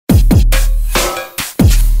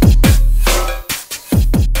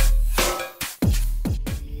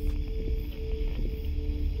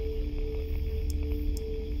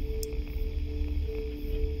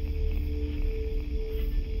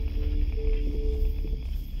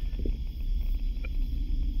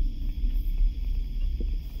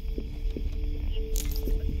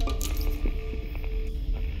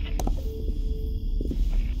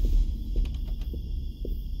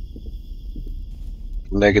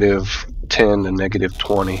-10 to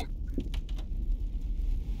 -20.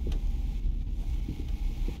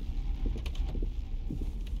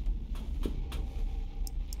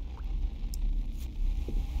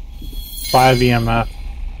 Five EMF.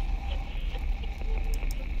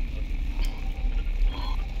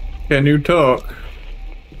 Can you talk?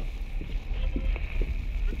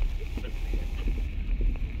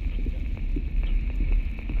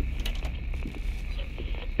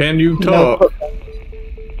 Can you talk? No.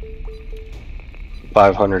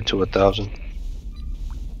 500 to 1,000.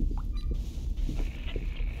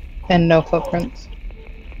 And no footprints.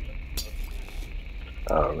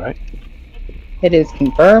 All right. It is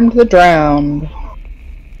confirmed the drowned.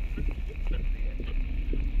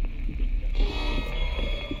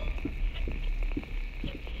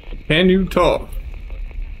 Can you talk?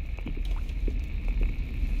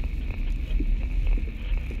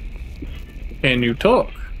 Can you talk?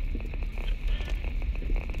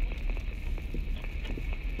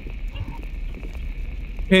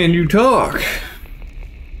 Can you talk?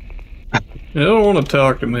 You don't want to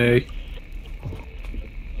talk to me.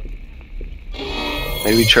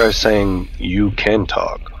 Maybe try saying you can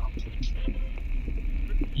talk.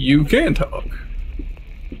 You can talk.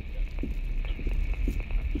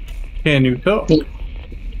 Can you talk?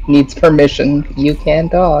 Needs permission. You can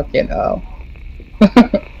talk, you know.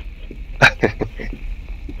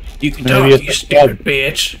 You can Maybe talk, you stupid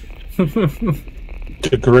bitch.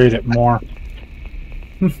 Degrade it more.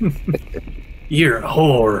 You're a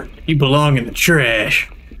whore. You belong in the trash.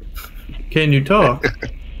 Can you talk?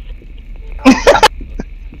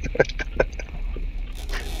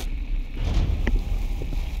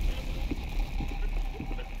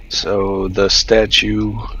 So the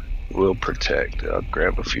statue will protect. I'll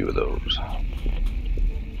grab a few of those.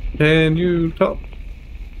 Can you talk?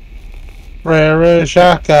 Rare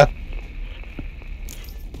Shaka.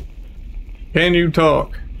 Can you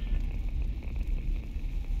talk?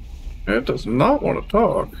 It does not want to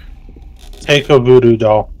talk. Take a voodoo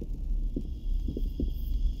doll.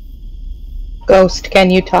 Ghost, can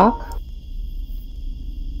you talk?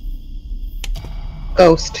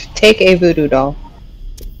 Ghost, take a voodoo doll.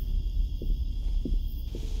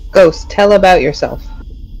 Ghost, tell about yourself.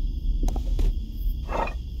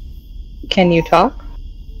 Can you talk?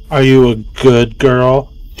 Are you a good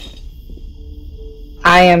girl?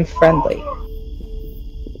 I am friendly.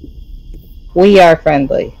 We are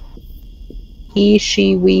friendly. He,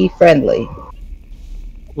 she, we friendly.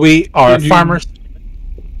 We are Did you- farmers.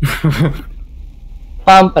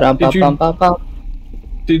 Bum, ba-dum, bum, bum, bum, bum.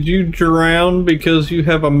 Did you drown because you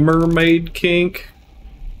have a mermaid kink?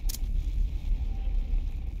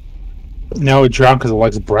 No, it drowned because it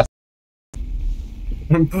likes breath.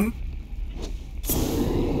 Can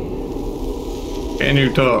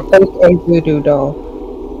you talk? Take a voodoo doll.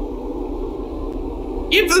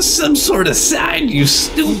 Give us some sort of sign, you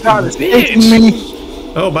stupid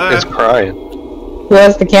bitch! Oh, bye. It's crying. Who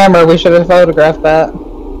has the camera? We should have photographed that.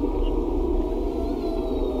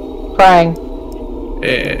 Crying.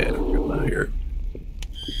 Yeah, get out here.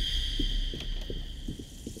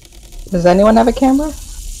 Does anyone have a camera?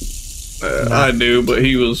 I do, but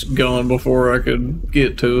he was gone before I could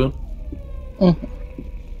get to it.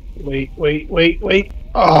 Wait.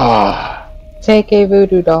 Ah. Take a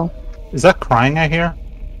voodoo doll. Is that crying I hear?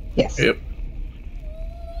 Yes. Yep.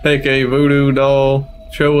 Take a voodoo doll.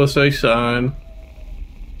 Show us a sign.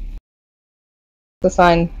 The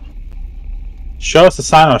sign. Show us the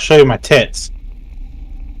sign, I'll show you my tits.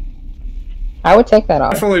 I would take that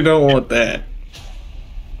off. Definitely don't want that.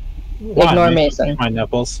 Why? Ignore Mason. My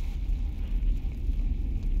nipples.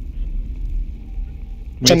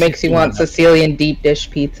 It makes you want Sicilian deep dish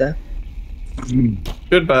pizza.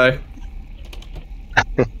 Goodbye.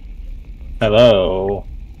 Hello.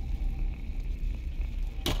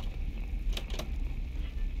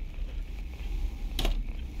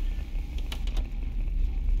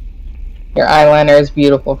 Your eyeliner is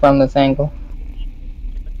beautiful from this angle.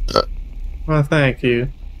 Well, thank you.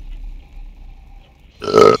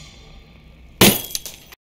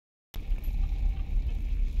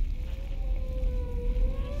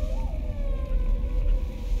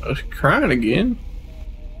 Oh, she's crying again.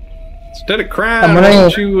 Instead of crying, why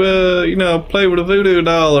don't you, you know, play with a voodoo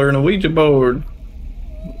doll or a Ouija board?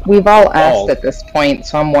 We've all asked at this point,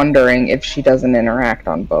 so I'm wondering if she doesn't interact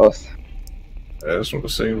on both. That's what it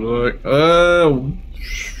seems like.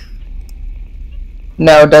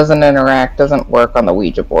 No, doesn't interact, doesn't work on the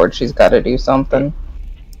Ouija board. She's got to do something.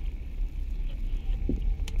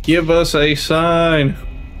 Give us a sign.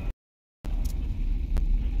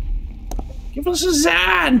 Give us a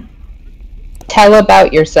sign. Tell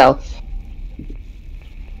about yourself.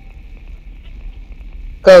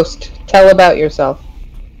 Ghost, tell about yourself.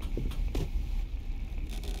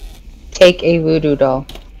 Take a voodoo doll.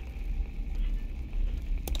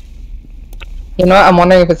 You know what? I'm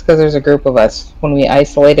wondering if it's because there's a group of us. When we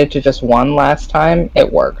isolated to just one last time,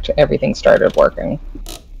 it worked. Everything started working.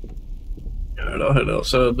 Alright, I'll head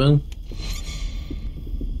outside then.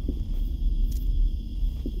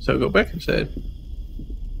 So go back inside.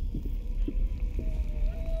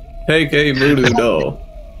 Take a voodoo doll.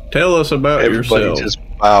 Tell us about Everybody yourself. just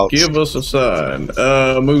bounced. Give us a sign.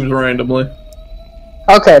 Moves randomly.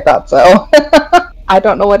 Okay, I thought so. I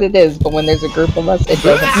don't know what it is, but when there's a group of us, it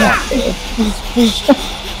doesn't want to.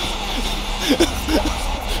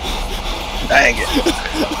 Dang it.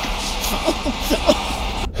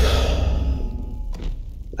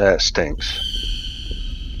 That stinks.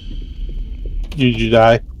 Did you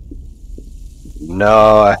die?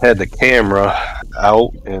 No, I had the camera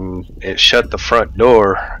out and it shut the front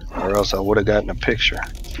door, or else I would have gotten a picture.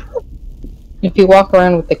 If you walk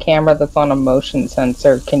around with the camera that's on a motion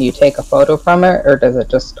sensor, can you take a photo from it, or does it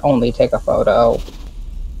just only take a photo?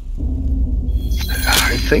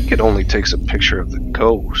 I think it only takes a picture of the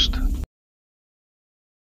ghost.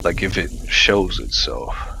 Like if it shows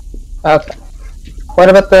itself. Okay. What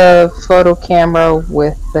about the photo camera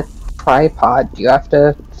with the tripod? Do you have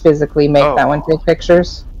to physically make that one take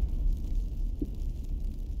pictures?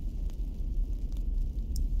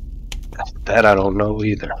 That I don't know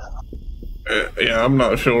either. Yeah, I'm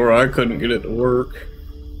not sure. I couldn't get it to work.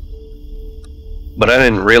 But I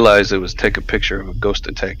didn't realize it was take a picture of a ghost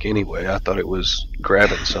attack anyway. I thought it was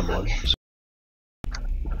grabbing someone.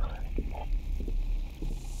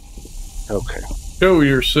 Okay. Show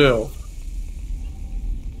yourself.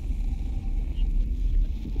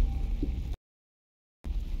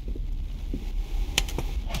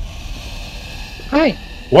 Hi.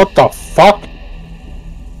 What the fuck?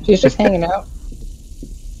 She's just hanging out.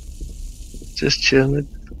 Just chilling.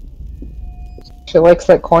 She likes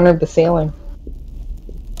that corner of the ceiling.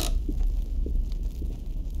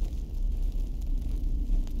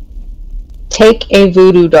 Take a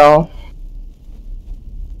voodoo doll.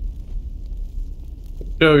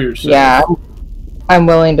 Show yourself. Yeah, I'm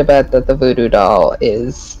willing to bet that the voodoo doll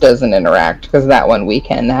doesn't interact, because that one we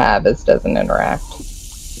can have doesn't interact.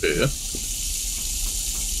 Yeah.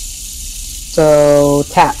 So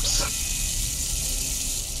taps.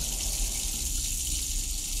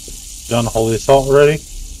 Done holy assault already?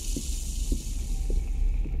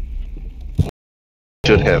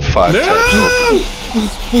 Should have 5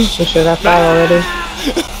 taps. We should have 5 already.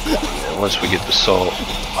 Yeah, once we get the salt,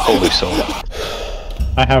 holy salt.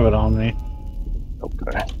 I have it on me.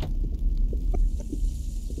 Okay.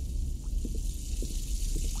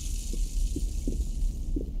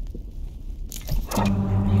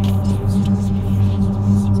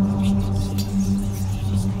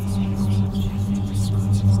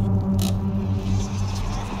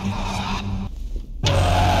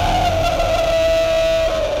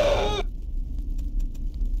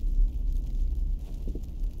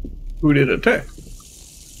 Who did attack?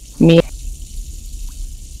 Me.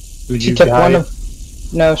 Did She you took die? one of.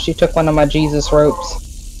 No, she took one of my Jesus ropes.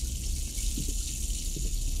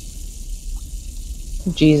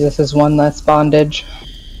 Jesus is one less bondage.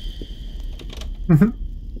 One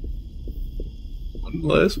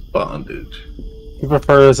less bondage. He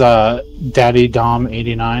prefers Daddy Dom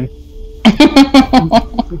 89.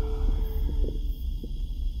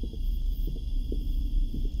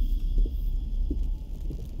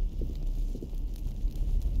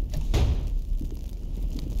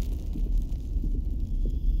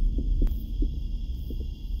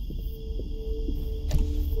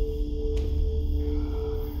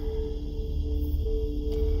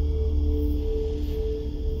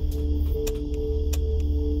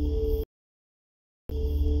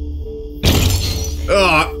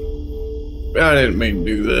 Oh, I didn't mean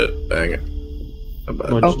to do that. Dang it.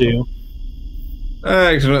 What'd you do?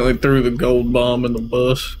 I accidentally threw the gold bomb in the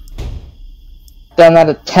bus. Done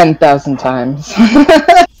that 10,000 times.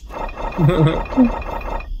 I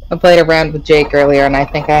played around with Jake earlier, and I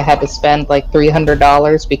think I had to spend like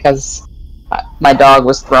 $300 because my dog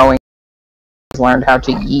was throwing. Learned how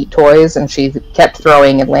to eat toys, and she kept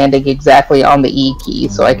throwing and landing exactly on the E key,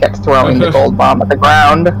 so I kept throwing the gold bomb at the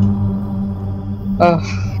ground. Ugh.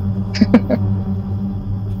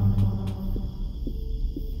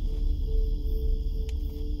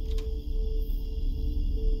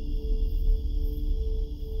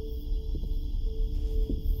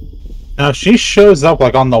 Now, if she shows up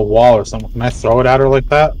like on the wall or something, can I throw it at her like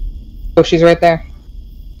that? Oh, she's right there.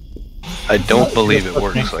 I don't believe it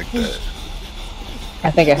works like that.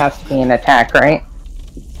 I think it has to be an attack, right?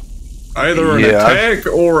 Either an Yeah, attack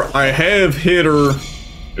or I have hit her,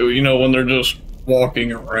 you know, when they're just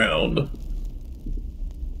walking around.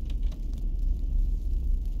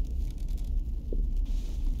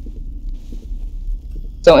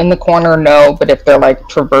 So in the corner, no, but if they're like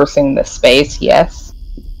traversing the space, yes.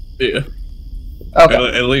 Yeah.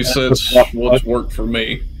 Okay. At least that's what's worked for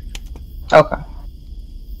me. Okay.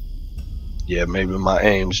 Yeah, maybe my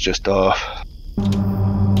aim's just off.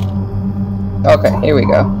 Okay, here we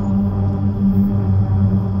go.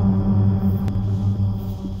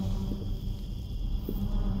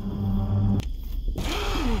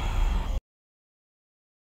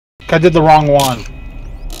 I did the wrong one.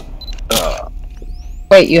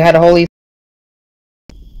 Wait, you had a holy...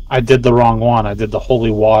 I did the wrong one. I did the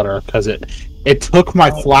holy water because it took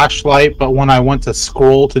my flashlight, but when I went to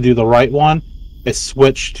scroll to do the right one, it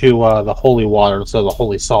switched to the holy water instead of the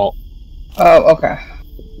holy salt. Oh, okay.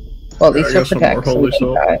 Well, at least I you're got some more protected. So holy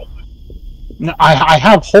salt. No, I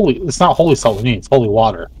have holy. It's not holy salt with me. It's holy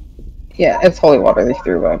water. Yeah, it's holy water they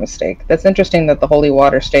threw by mistake. That's interesting that the holy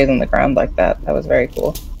water stays on the ground like that. That was very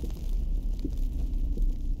cool.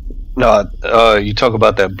 No, you talk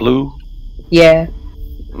about that blue? Yeah.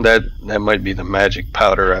 That might be the magic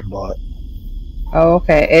powder I bought. Oh,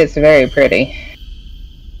 okay. It's very pretty.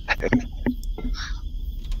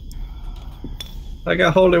 I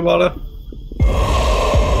got holy water.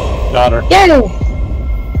 Got her. Yay!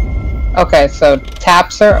 Okay, so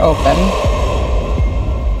taps are open.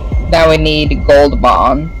 Now we need gold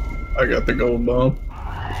bomb. I got the gold bomb.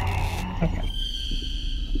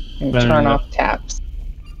 And Then turn we go. off taps.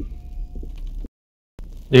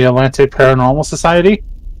 The Atlantic Paranormal Society.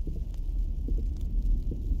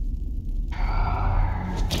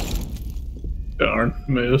 Darn,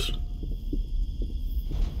 missed.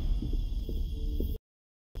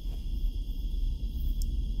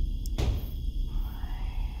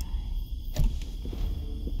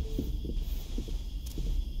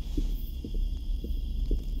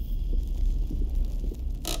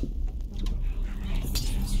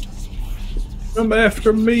 Come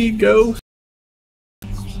after me, ghost.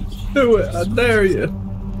 Do it, I dare you.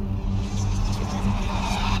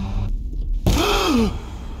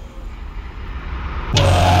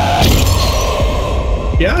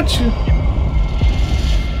 Got you.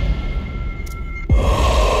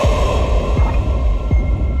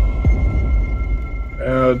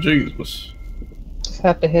 Oh, Jesus. Just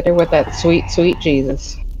have to hit her with that sweet, sweet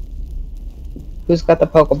Jesus. Who's got the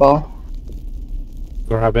Pokeball?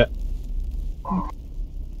 Grab it.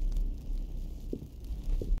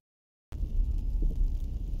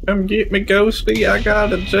 Come get me, Ghosty. I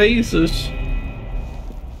got a Jesus.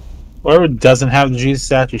 Whoever doesn't have the Jesus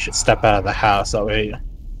statue should step out of the house. That way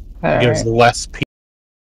it gives Alright. less people.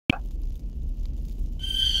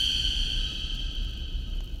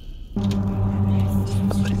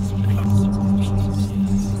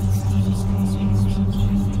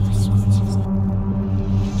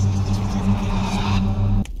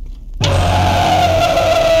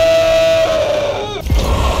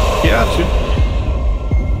 Got you.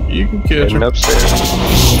 You can catch Heading her. upstairs.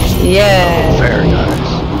 Yeah. Very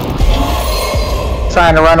nice.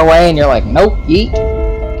 Trying to run away and you're like, nope, yeet.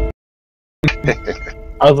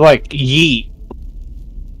 I was like, yeet.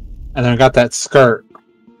 And then I got that skirt.